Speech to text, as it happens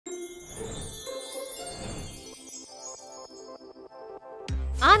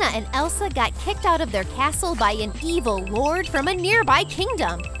Anna and Elsa got kicked out of their castle by an evil lord from a nearby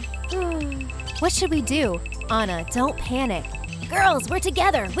kingdom. What should we do? Anna, don't panic. Girls, we're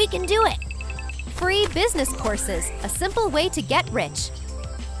together. We can do it. Free business courses, a simple way to get rich.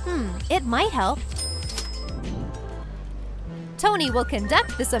 It might help. Tony will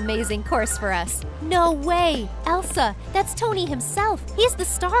conduct this amazing course for us. No way! Elsa, that's Tony himself. He's the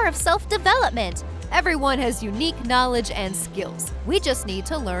star of self-development. Everyone has unique knowledge and skills. We just need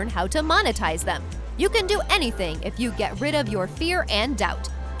to learn how to monetize them. You can do anything if you get rid of your fear and doubt.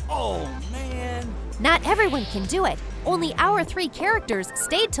 Oh, man! Not everyone can do it. Only our 3 characters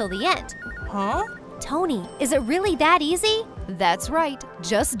stayed till the end. Huh? Tony, is it really that easy? That's right.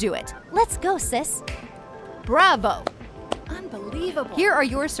 Just do it. Let's go, sis. Bravo! Unbelievable. Here are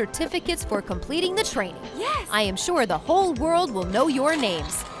your certificates for completing the training. Yes! I am sure the whole world will know your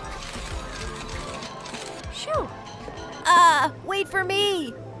names. Shoo! Wait for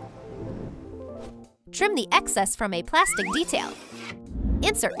me! Trim the excess from a plastic detail.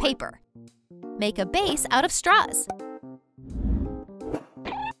 Insert paper. Make a base out of straws.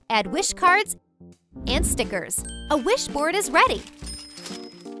 Add wish cards and stickers. A wish board is ready.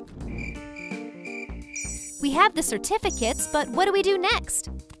 We have the certificates, but what do we do next?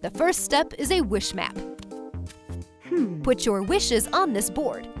 The first step is a wish map. Put your wishes on this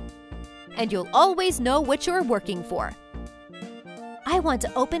board, and you'll always know what you're working for. I want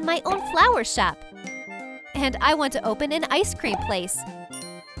to open my own flower shop. And I want to open an ice cream place.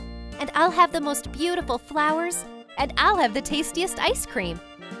 And I'll have the most beautiful flowers, and I'll have the tastiest ice cream.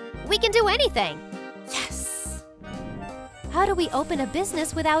 We can do anything. Yes! How do we open a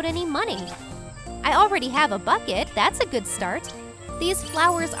business without any money? I already have a bucket. That's a good start. These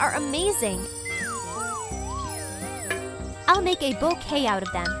flowers are amazing. I'll make a bouquet out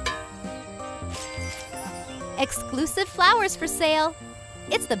of them. Exclusive flowers for sale.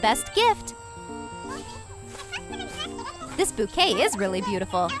 It's the best gift. This bouquet is really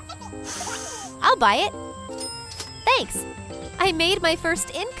beautiful. I'll buy it. Thanks. I made my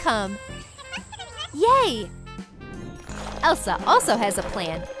first income. Yay! Elsa also has a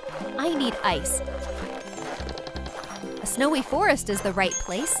plan. I need ice. A snowy forest is the right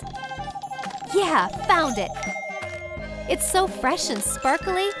place. Yeah, found it. It's so fresh and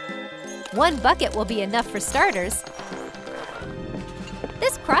sparkly. 1 bucket will be enough for starters.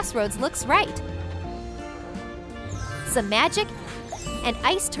 This crossroads looks right. Some magic, and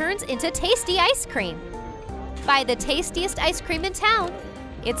ice turns into tasty ice cream. Buy the tastiest ice cream in town.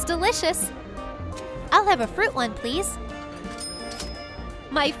 It's delicious. I'll have a fruit one, please.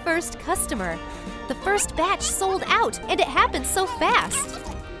 My first customer. The first batch sold out, and it happened so fast.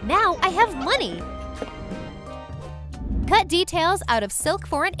 Now I have money. Cut details out of silk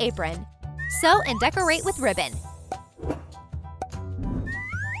for an apron. Sew and decorate with ribbon.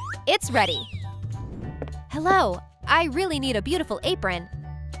 It's ready. Hello, I really need a beautiful apron.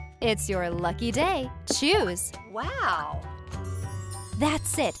 It's your lucky day. Choose. Wow!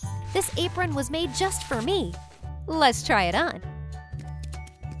 That's it. This apron was made just for me. Let's try it on.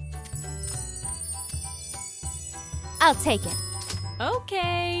 I'll take it.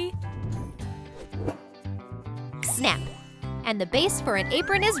 Okay. Snap. And the base for an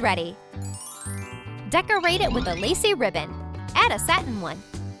apron is ready. Decorate it with a lacy ribbon. Add a satin one.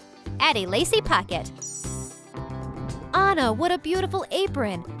 Add a lacy pocket. Anna, what a beautiful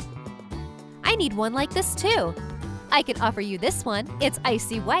apron. I need one like this too. I can offer you this one. It's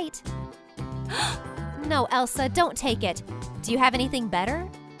icy white. No, Elsa, don't take it. Do you have anything better?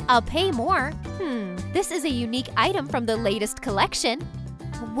 I'll pay more. This is a unique item from the latest collection.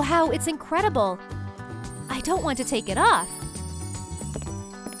 Wow, it's incredible. I don't want to take it off.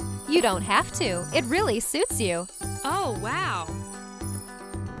 You don't have to. It really suits you. Oh, wow.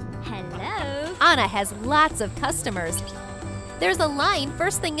 Hello. Anna has lots of customers. There's a line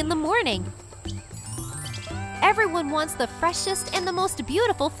first thing in the morning. Everyone wants the freshest and the most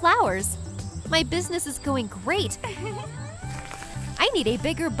beautiful flowers. My business is going great. I need a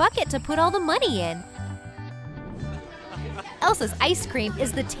bigger bucket to put all the money in. Elsa's ice cream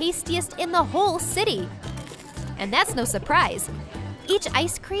is the tastiest in the whole city. And that's no surprise. Each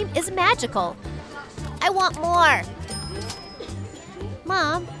ice cream is magical. I want more.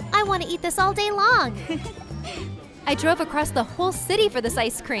 Mom, I want to eat this all day long. I drove across the whole city for this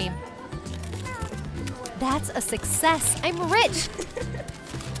ice cream. That's a success. I'm rich.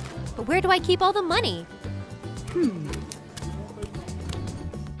 But where do I keep all the money?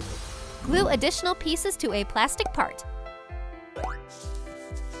 Glue additional pieces to a plastic part.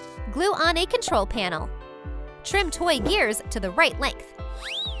 Glue on a control panel. Trim toy gears to the right length.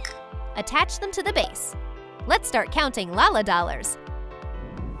 Attach them to the base. Let's start counting LaLiLu dollars.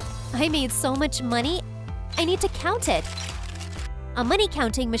 I made so much money, I need to count it. A money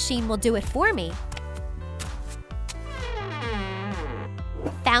counting machine will do it for me.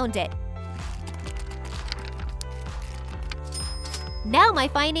 Found it. Now my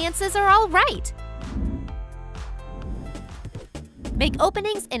finances are all right. Make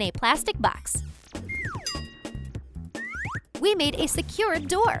openings in a plastic box. We made a secured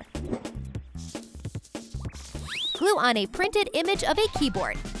door. Glue on a printed image of a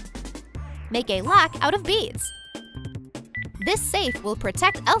keyboard. Make a lock out of beads. This safe will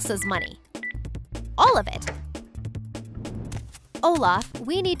protect Elsa's money. All of it. Olaf,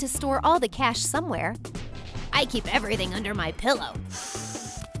 we need to store all the cash somewhere. I keep everything under my pillow.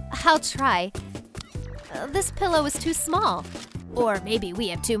 I'll try. This pillow is too small. Or maybe we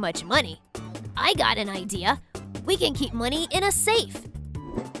have too much money. I got an idea. We can keep money in a safe.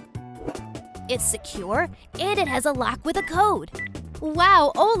 It's secure and it has a lock with a code.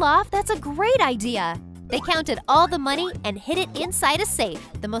 Wow, Olaf, that's a great idea. They counted all the money and hid it inside a safe.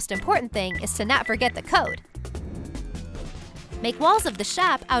 The most important thing is to not forget the code. Make walls of the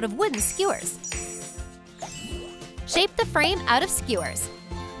shop out of wooden skewers. Shape the frame out of skewers.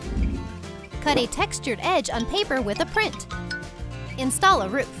 Cut a textured edge on paper with a print. Install a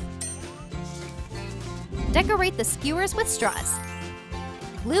roof. Decorate the skewers with straws.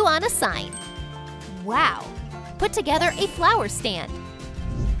 Glue on a sign. Wow! Put together a flower stand.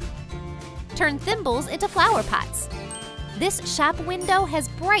 Turn thimbles into flower pots. This shop window has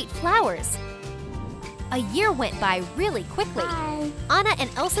bright flowers. A year went by really quickly. Hi. Anna and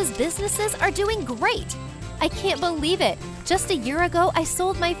Elsa's businesses are doing great. I can't believe it. Just a year ago, I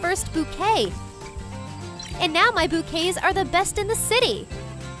sold my first bouquet. And now my bouquets are the best in the city.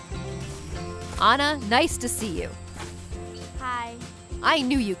 Anna, nice to see you. Hi. I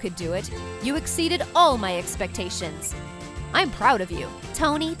knew you could do it. You exceeded all my expectations. I'm proud of you.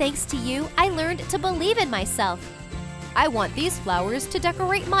 Tony, thanks to you, I learned to believe in myself. I want these flowers to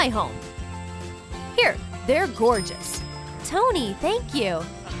decorate my home. Here, they're gorgeous. Tony, thank you.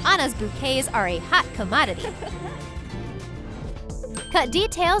 Anna's bouquets are a hot commodity. Cut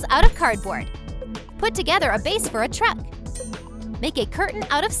details out of cardboard. Put together a base for a truck. Make a curtain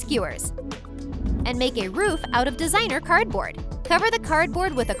out of skewers. And make a roof out of designer cardboard. Cover the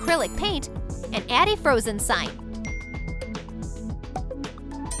cardboard with acrylic paint and add a frozen sign.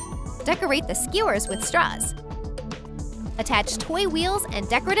 Decorate the skewers with straws. Attach toy wheels and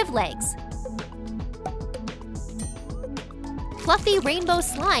decorative legs. Fluffy rainbow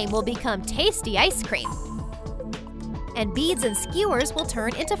slime will become tasty ice cream. And beads and skewers will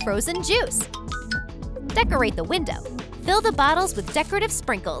turn into frozen juice. Decorate the window. Fill the bottles with decorative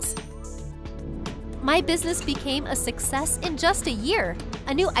sprinkles. My business became a success in just a year.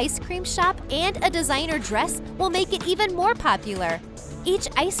 A new ice cream shop and a designer dress will make it even more popular. Each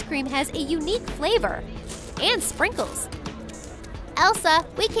ice cream has a unique flavor. And sprinkles. Elsa,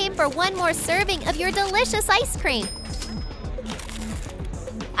 we came for one more serving of your delicious ice cream.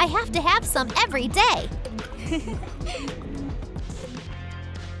 I have to have some every day.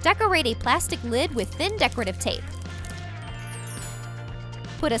 Decorate a plastic lid with thin decorative tape.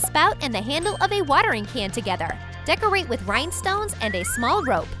 Put a spout and the handle of a watering can together. Decorate with rhinestones and a small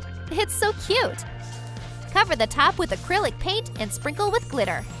rope. It's so cute! Cover the top with acrylic paint and sprinkle with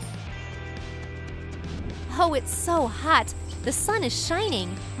glitter. Oh, it's so hot! The sun is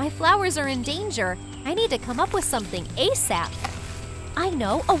shining. My flowers are in danger. I need to come up with something ASAP. I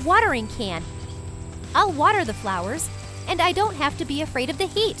know, a watering can. I'll water the flowers, and I don't have to be afraid of the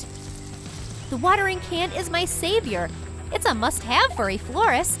heat. The watering can is my savior. It's a must-have for a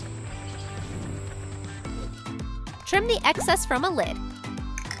florist. Trim the excess from a lid.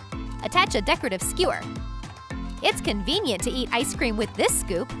 Attach a decorative skewer. It's convenient to eat ice cream with this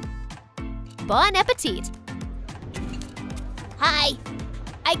scoop. Bon appetit! Hi!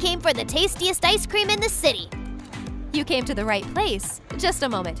 I came for the tastiest ice cream in the city. You came to the right place. Just a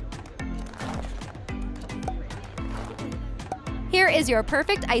moment. Here is your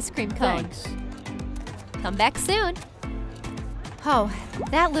perfect ice cream cone. Thanks. Come back soon. Oh,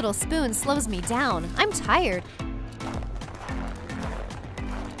 that little spoon slows me down. I'm tired.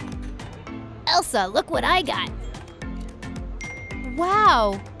 Elsa, look what I got.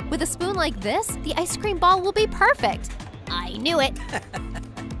 Wow! With a spoon like this, the ice cream ball will be perfect. I knew it.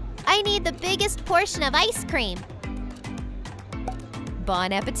 I need the biggest portion of ice cream.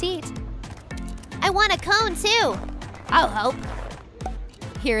 Bon appetit. I want a cone too. I'll help.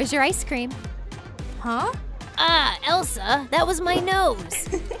 Here is your ice cream. Huh? Ah, Elsa, that was my nose.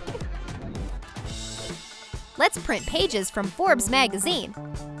 Let's print pages from Forbes magazine.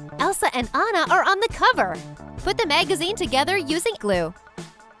 Elsa and Anna are on the cover. Put the magazine together using glue.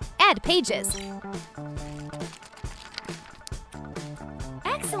 Add pages.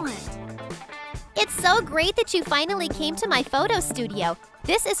 Excellent. It's so great that you finally came to my photo studio.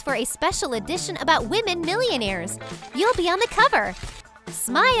 This is for a special edition about women millionaires. You'll be on the cover.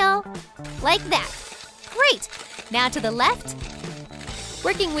 Smile. Like that. Great. Now to the left.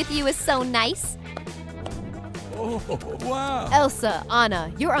 Working with you is so nice. Oh, wow. Elsa,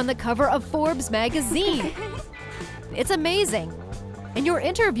 Anna, you're on the cover of Forbes magazine. It's amazing. And your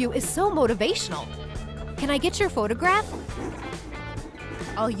interview is so motivational. Can I get your photograph?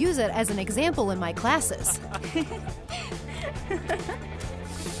 I'll use it as an example in my classes.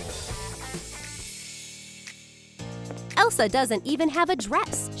 Elsa doesn't even have a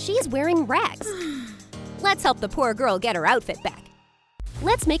dress. She's wearing rags. Let's help the poor girl get her outfit back.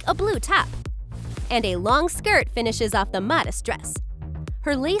 Let's make a blue top. And a long skirt finishes off the modest dress.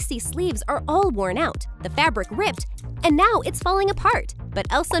 Her lacy sleeves are all worn out, the fabric ripped, and now it's falling apart. But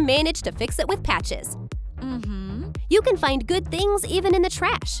Elsa managed to fix it with patches. You can find good things even in the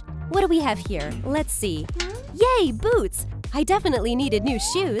trash. What do we have here? Let's see. Yay, boots! I definitely needed new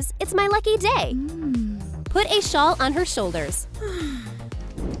shoes. It's my lucky day. Put a shawl on her shoulders.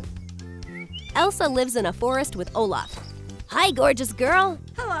 Elsa lives in a forest with Olaf. Hi, gorgeous girl.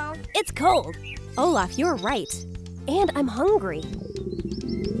 Hello. It's cold. Olaf, you're right. And I'm hungry.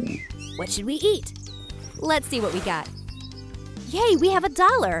 What should we eat? Let's see what we got. Yay, we have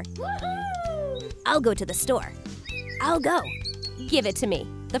 $1. I'll go to the store. I'll go. Give it to me.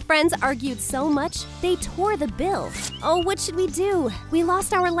 The friends argued so much, they tore the bill. Oh, what should we do? We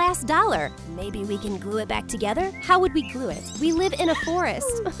lost our last $1. Maybe we can glue it back together? How would we glue it? We live in a forest.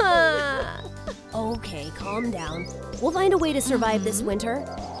 Okay, calm down. We'll find a way to survive this winter.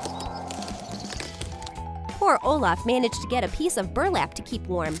 Poor Olaf managed to get a piece of burlap to keep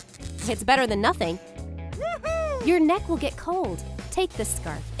warm. It's better than nothing. Your neck will get cold. Take this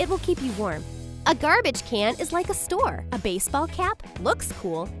scarf. It will keep you warm. A garbage can is like a store. A baseball cap looks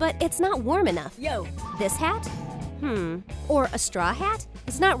cool, but it's not warm enough. Yo. This hat? Or a straw hat?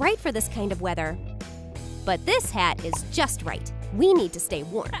 It's not right for this kind of weather. But this hat is just right. We need to stay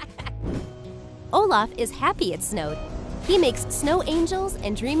warm. Olaf is happy it snowed. He makes snow angels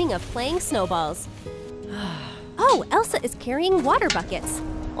and dreaming of playing snowballs. Oh, Elsa is carrying water buckets.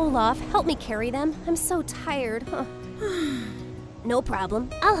 Olaf, help me carry them. I'm so tired. No problem.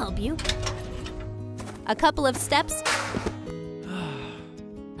 I'll help you. A couple of steps.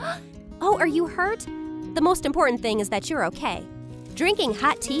 Oh, are you hurt? The most important thing is that you're okay. Drinking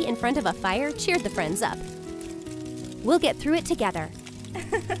hot tea in front of a fire cheered the friends up. We'll get through it together.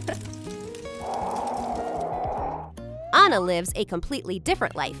 Anna lives a completely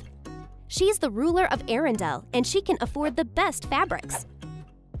different life. She's the ruler of Arendelle, and she can afford the best fabrics.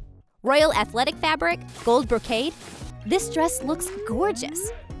 Royal athletic fabric, gold brocade. This dress looks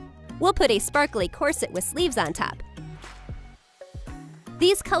gorgeous. We'll put a sparkly corset with sleeves on top.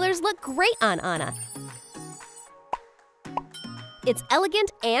 These colors look great on Anna. It's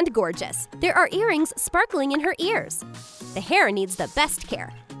elegant and gorgeous. There are earrings sparkling in her ears. The hair needs the best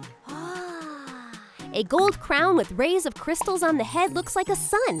care. A gold crown with rays of crystals on the head looks like a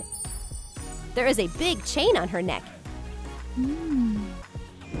sun. There is a big chain on her neck.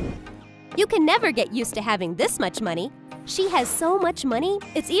 You can never get used to having this much money. She has so much money,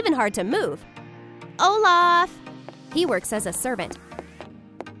 it's even hard to move. Olaf! He works as a servant.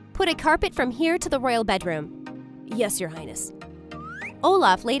 Put a carpet from here to the royal bedroom. Yes, Your Highness.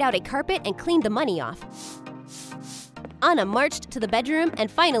 Olaf laid out a carpet and cleaned the money off. Anna marched to the bedroom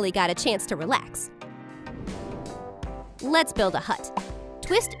and finally got a chance to relax. Let's build a hut.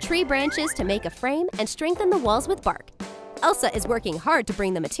 Twist tree branches to make a frame and strengthen the walls with bark. Elsa is working hard to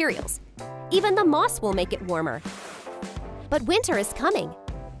bring the materials. Even the moss will make it warmer. But winter is coming.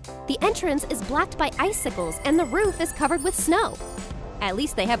 The entrance is blocked by icicles and the roof is covered with snow. At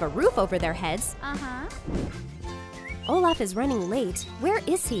least they have a roof over their heads. Olaf is running late. Where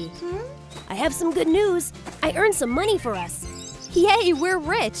is he? I have some good news. I earned some money for us. Yay, we're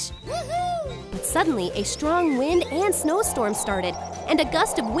rich! But suddenly, a strong wind and snowstorm started, and a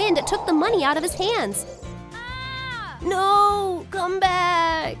gust of wind took the money out of his hands. No, come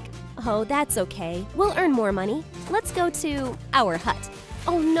back! Oh, that's okay. We'll earn more money. Let's go to our hut.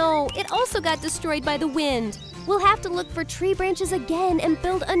 Oh no, it also got destroyed by the wind. We'll have to look for tree branches again and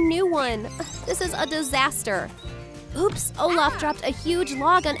build a new one. This is a disaster. Oops, Olaf dropped a huge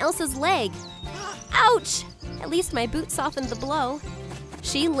log on Elsa's leg. Ouch! At least my boot softened the blow.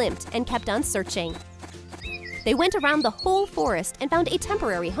 She limped and kept on searching. They went around the whole forest and found a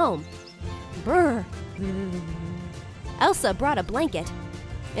temporary home. Brr. Elsa brought a blanket.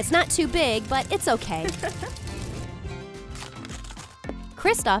 It's not too big, but it's okay.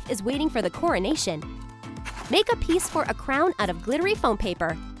 Kristoff is waiting for the coronation. Make a piece for a crown out of glittery foam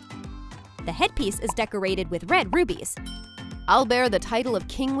paper. The headpiece is decorated with red rubies. I'll bear the title of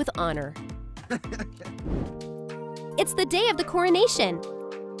king with honor. It's the day of the coronation.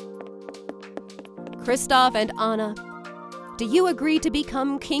 Kristoff and Anna, do you agree to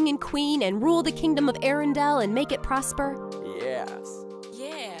become king and queen and rule the kingdom of Arendelle and make it prosper? Yes.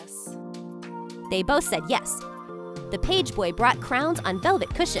 Yes. They both said yes. The page boy brought crowns on velvet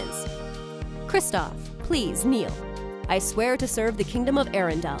cushions. Kristoff, please kneel. I swear to serve the kingdom of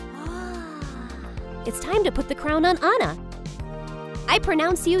Arendelle. It's time to put the crown on Anna. I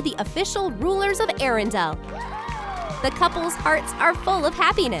pronounce you the official rulers of Arendelle. The couple's hearts are full of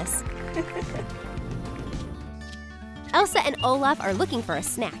happiness. Elsa and Olaf are looking for a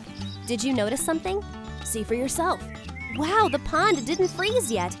snack. Did you notice something? See for yourself. Wow, the pond didn't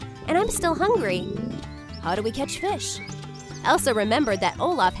freeze yet, and I'm still hungry. How do we catch fish? Elsa remembered that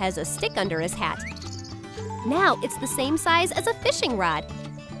Olaf has a stick under his hat. Now it's the same size as a fishing rod.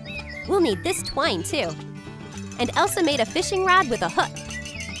 We'll need this twine too. And Elsa made a fishing rod with a hook.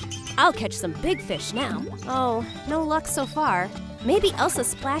 I'll catch some big fish now. Oh, no luck so far. Maybe Elsa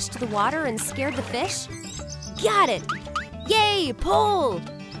splashed the water and scared the fish? Got it! Yay, pull!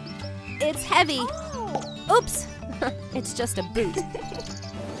 It's heavy. Oops, it's just a boot.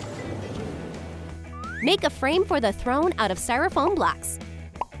 Make a frame for the throne out of styrofoam blocks.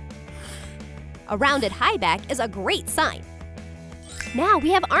 A rounded high back is a great sign. Now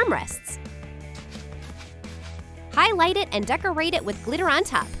we have armrests. Highlight it and decorate it with glitter on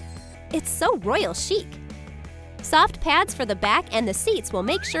top. It's so royal chic. Soft pads for the back and the seats will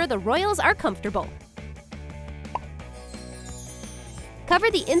make sure the royals are comfortable. Cover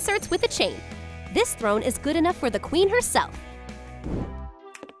the inserts with a chain. This throne is good enough for the queen herself.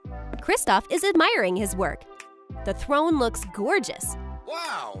 Kristoff is admiring his work. The throne looks gorgeous.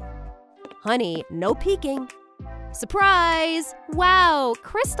 Wow! Honey, no peeking. Surprise! Wow,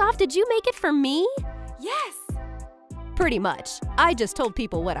 Kristoff, did you make it for me? Yes. Pretty much. I just told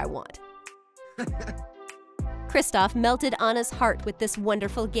people what I want. Kristoff melted Anna's heart with this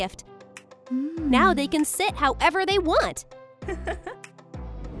wonderful gift. Now they can sit however they want.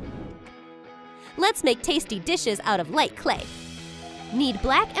 Let's make tasty dishes out of light clay. Need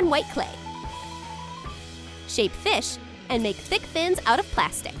black and white clay. Shape fish and make thick fins out of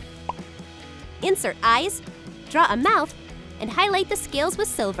plastic. Insert eyes, draw a mouth, and highlight the scales with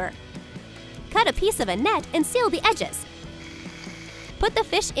silver. Cut a piece of a net and seal the edges. Put the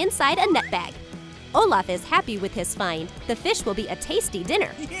fish inside a net bag. Olaf is happy with his find. The fish will be a tasty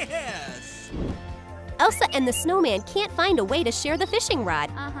dinner. Yes! Elsa and the snowman can't find a way to share the fishing rod.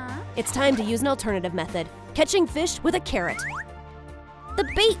 It's time to use an alternative method, catching fish with a carrot. The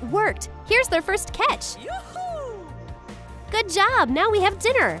bait worked. Here's their first catch. Yoo-hoo! Good job, now we have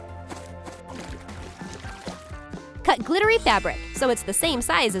dinner. Cut glittery fabric so it's the same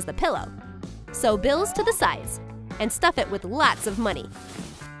size as the pillow. Sew bills to the sides and stuff it with lots of money.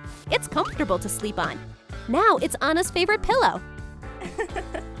 It's comfortable to sleep on. Now it's Anna's favorite pillow.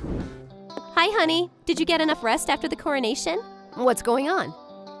 Hi, honey. Did you get enough rest after the coronation? What's going on?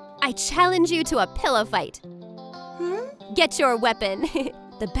 I challenge you to a pillow fight. Get your weapon.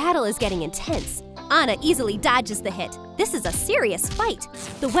 The battle is getting intense. Anna easily dodges the hit. This is a serious fight.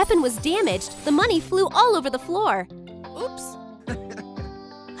 The weapon was damaged. The money flew all over the floor. Oops.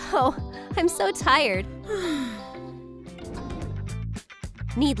 Oh, I'm so tired.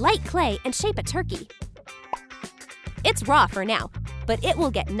 Need light clay and shape a turkey. It's raw for now, but it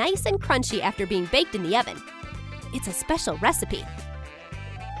will get nice and crunchy after being baked in the oven. It's a special recipe.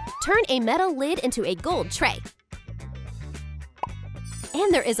 Turn a metal lid into a gold tray.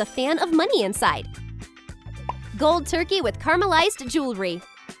 And there is a fan of money inside. Gold turkey with caramelized jewelry.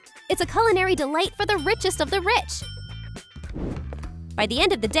 It's a culinary delight for the richest of the rich. By the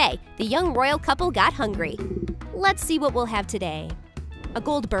end of the day, the young royal couple got hungry. Let's see what we'll have today. A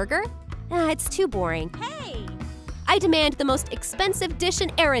gold burger? It's too boring. Hey! I demand the most expensive dish in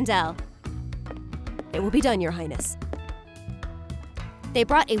Arendelle. It will be done, Your Highness. They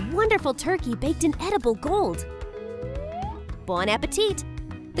brought a wonderful turkey baked in edible gold. Bon appetit!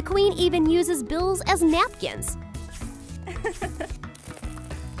 The queen even uses bills as napkins.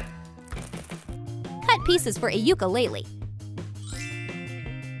 Cut pieces for a ukulele.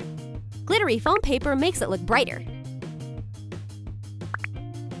 Glittery foam paper makes it look brighter.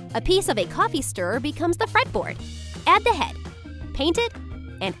 A piece of a coffee stirrer becomes the fretboard. Add the head, paint it,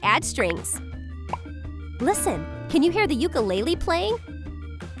 and add strings. Listen, can you hear the ukulele playing?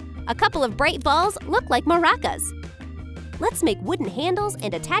 A couple of bright balls look like maracas. Let's make wooden handles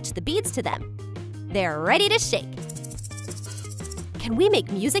and attach the beads to them. They're ready to shake. Can we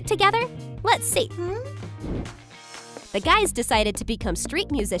make music together? Let's see. The guys decided to become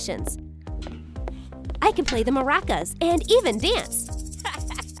street musicians. I can play the maracas and even dance.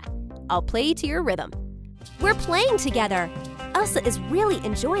 I'll play to your rhythm. We're playing together. Elsa is really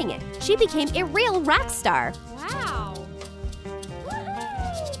enjoying it. She became a real rock star. Wow.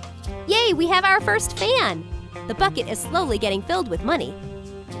 Yay, we have our first fan. The bucket is slowly getting filled with money.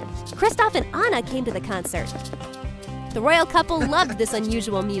 Kristoff and Anna came to the concert. The royal couple loved this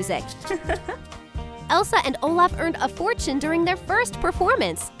unusual music. Elsa and Olaf earned a fortune during their first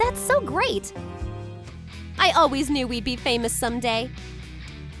performance. That's so great. I always knew we'd be famous someday.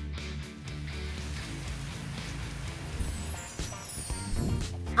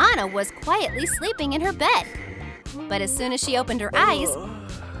 Anna was quietly sleeping in her bed. But as soon as she opened her eyes,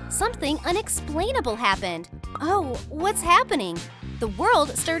 something unexplainable happened. Oh, what's happening? The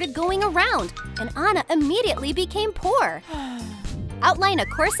world started going around, and Anna immediately became poor. Outline a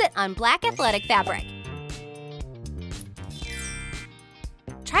corset on black athletic fabric.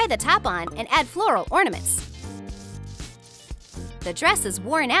 Try the top on and add floral ornaments. The dress is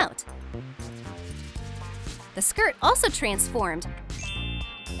worn out. The skirt also transformed.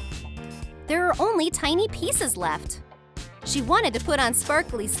 There are only tiny pieces left. She wanted to put on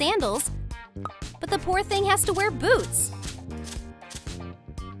sparkly sandals, but the poor thing has to wear boots.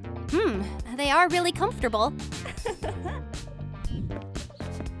 They are really comfortable.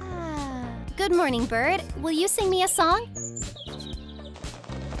 Good morning, bird. Will you sing me a song?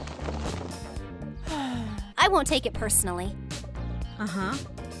 I won't take it personally.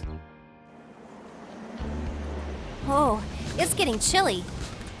 Oh, it's getting chilly.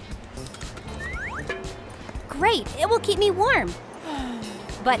 Great, it will keep me warm.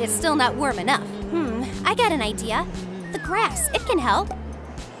 But it's still not warm enough. I got an idea. The grass, it can help.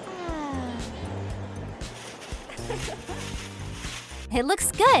 It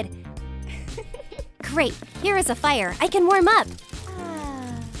looks good. Great, here is a fire. I can warm up.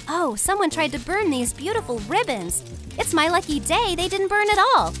 Oh, someone tried to burn these beautiful ribbons. It's my lucky day they didn't burn at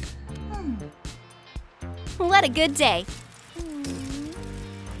all. What a good day.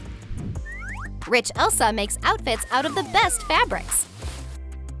 Rich Elsa makes outfits out of the best fabrics.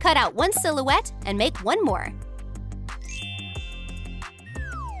 Cut out one silhouette and make one more.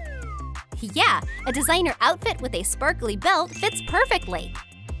 Yeah, a designer outfit with a sparkly belt fits perfectly.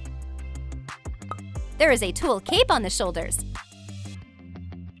 There is a tulle cape on the shoulders.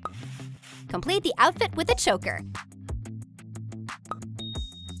 Complete the outfit with a choker.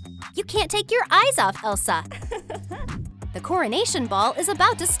 You can't take your eyes off, Elsa. The coronation ball is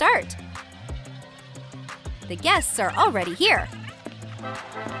about to start. The guests are already here.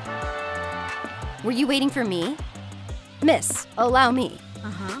 Were you waiting for me? Miss, allow me.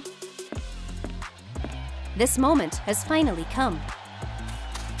 This moment has finally come.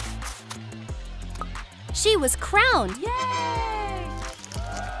 She was crowned! Yay!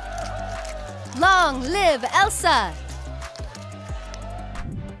 Long live Elsa!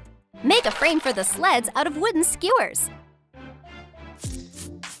 Make a frame for the sleds out of wooden skewers.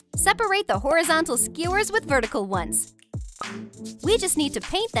 Separate the horizontal skewers with vertical ones. We just need to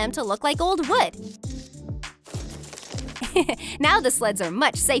paint them to look like old wood. Now the sleds are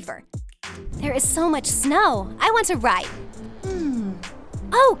much safer. There is so much snow. I want to ride.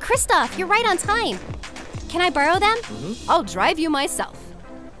 Oh, Kristoff, you're right on time. Can I borrow them? I'll drive you myself.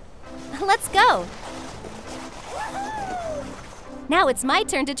 Let's go. Now it's my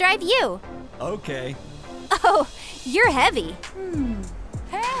turn to drive you. Okay. Oh, you're heavy.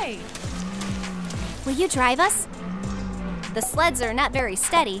 Hey! Will you drive us? The sleds are not very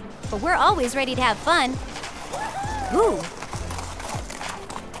steady, but we're always ready to have fun. Ooh.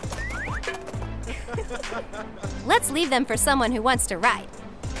 Let's leave them for someone who wants to ride.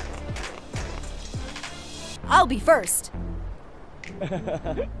 I'll be first.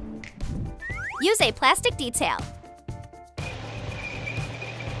 Use a plastic detail.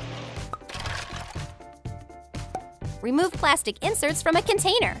 Remove plastic inserts from a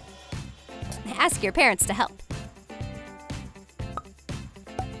container. Ask your parents to help.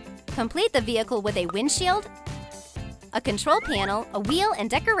 Complete the vehicle with a windshield, a control panel, a wheel, and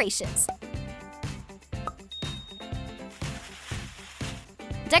decorations.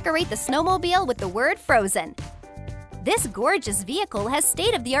 Decorate the snowmobile with the word Frozen. This gorgeous vehicle has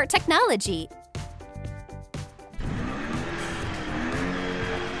state-of-the-art technology.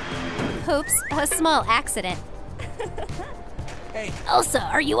 Oops, a small accident. Hey. Elsa,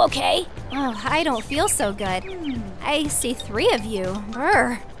 are you okay? Oh, I don't feel so good. I see 3 of you.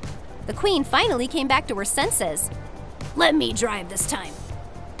 Brr. The queen finally came back to her senses. Let me drive this time.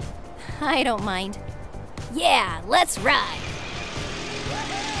 I don't mind. Yeah, let's ride.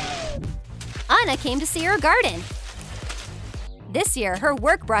 Anna came to see her garden. This year, her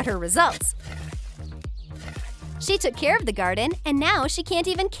work brought her results. She took care of the garden, and now she can't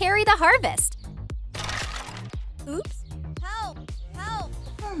even carry the harvest. Oops. Help! Help!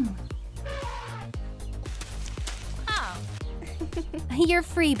 Oh. You're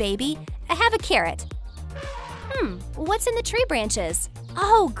free, baby. Have a carrot. What's in the tree branches?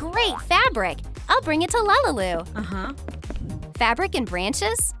 Oh, great, fabric. I'll bring it to LaLiLu. Uh-huh. Fabric and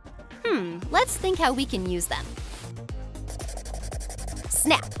branches? Let's think how we can use them.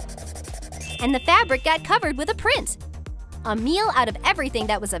 Snap. And the fabric got covered with a print. A meal out of everything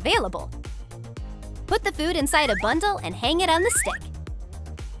that was available. Put the food inside a bundle and hang it on the stick.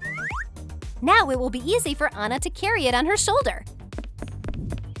 Now it will be easy for Anna to carry it on her shoulder.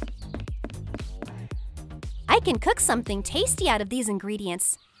 I can cook something tasty out of these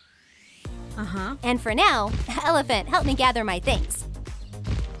ingredients. Uh-huh. And for now, Elephant, help me gather my things.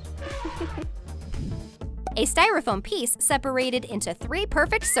 A styrofoam piece separated into 3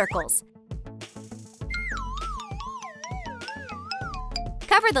 perfect circles.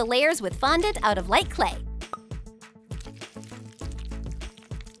 Cover the layers with fondant out of light clay.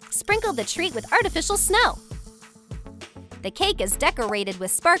 Sprinkle the treat with artificial snow. The cake is decorated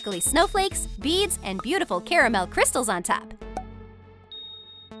with sparkly snowflakes, beads, and beautiful caramel crystals on top.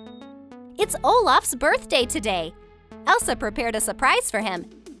 It's Olaf's birthday today. Elsa prepared a surprise for him.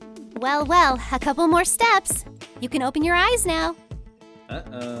 Well, well, a couple more steps. You can open your eyes now.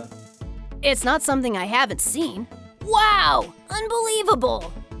 It's not something I haven't seen. Wow!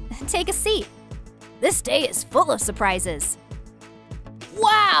 Unbelievable! Take a seat. This day is full of surprises.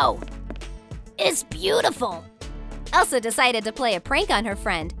 Wow! It's beautiful! Elsa decided to play a prank on her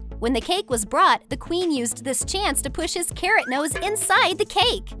friend. When the cake was brought, the queen used this chance to push his carrot nose inside the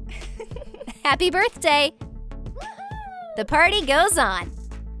cake. Happy birthday! The party goes on.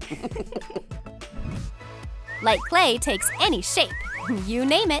 Light clay takes any shape. You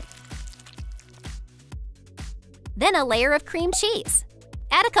name it. Then a layer of cream cheese.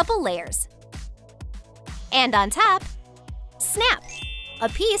 Add a couple layers. And on top, snap! A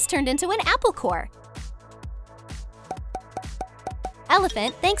piece turned into an apple core.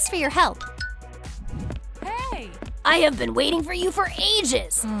 Elephant, thanks for your help. Hey! I have been waiting for you for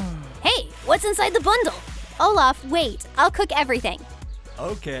ages. Hey, what's inside the bundle? Olaf, wait. I'll cook everything.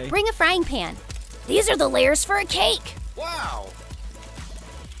 Okay. Bring a frying pan. These are the layers for a cake. Wow!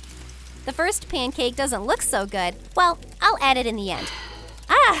 The first pancake doesn't look so good. Well, I'll add it in the end.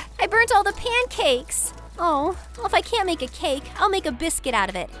 Ah, I burnt all the pancakes. Oh, well, if I can't make a cake, I'll make a biscuit out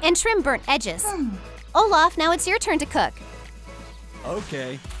of it and trim burnt edges. Olaf, now it's your turn to cook.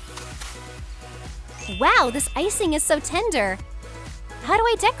 Okay. Wow, this icing is so tender. How do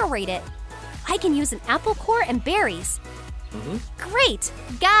I decorate it? I can use an apple core and berries. Great!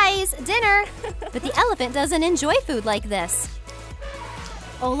 Guys, dinner! But the elephant doesn't enjoy food like this.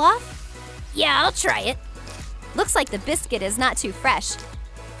 Olaf? Yeah, I'll try it. Looks like the biscuit is not too fresh.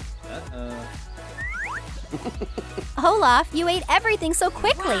 Olaf, you ate everything so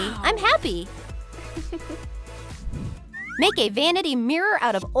quickly. Wow. I'm happy. Make a vanity mirror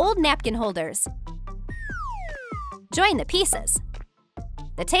out of old napkin holders. Join the pieces.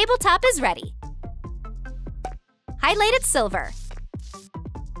 The tabletop is ready. Highlighted silver.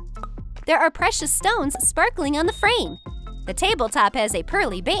 There are precious stones sparkling on the frame. The tabletop has a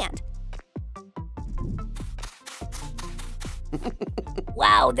pearly band.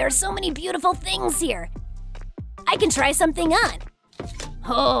 Wow, there's so many beautiful things here. I can try something on.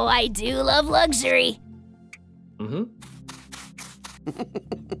 Oh, I do love luxury.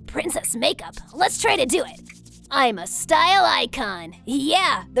 Princess makeup. Let's try to do it. I'm a style icon.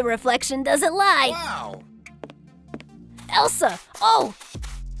 Yeah, the reflection doesn't lie. Wow! Elsa! Oh!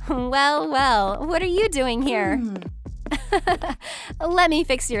 Well, well, what are you doing here? Let me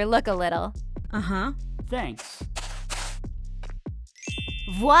fix your look a little. Uh-huh. Thanks.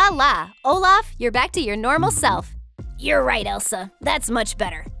 Voila! Olaf, you're back to your normal self. You're right, Elsa. That's much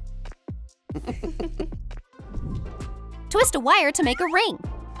better. Twist a wire to make a ring.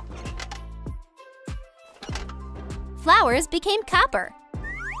 Flowers became copper.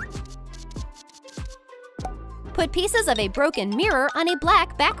 Put pieces of a broken mirror on a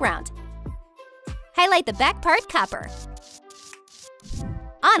black background. Highlight the back part copper.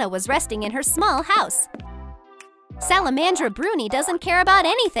 Anna was resting in her small house. Salamandra Bruni doesn't care about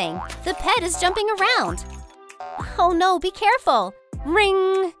anything. The pet is jumping around. Oh no, be careful.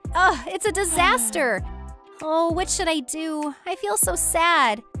 Ring! Ugh, it's a disaster. Oh, what should I do? I feel so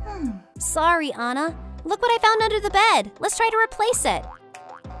sad. Sorry, Anna. Look what I found under the bed. Let's try to replace it.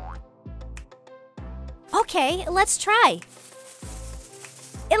 Okay, let's try.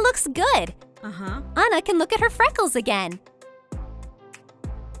 It looks good. Uh-huh. Anna can look at her freckles again.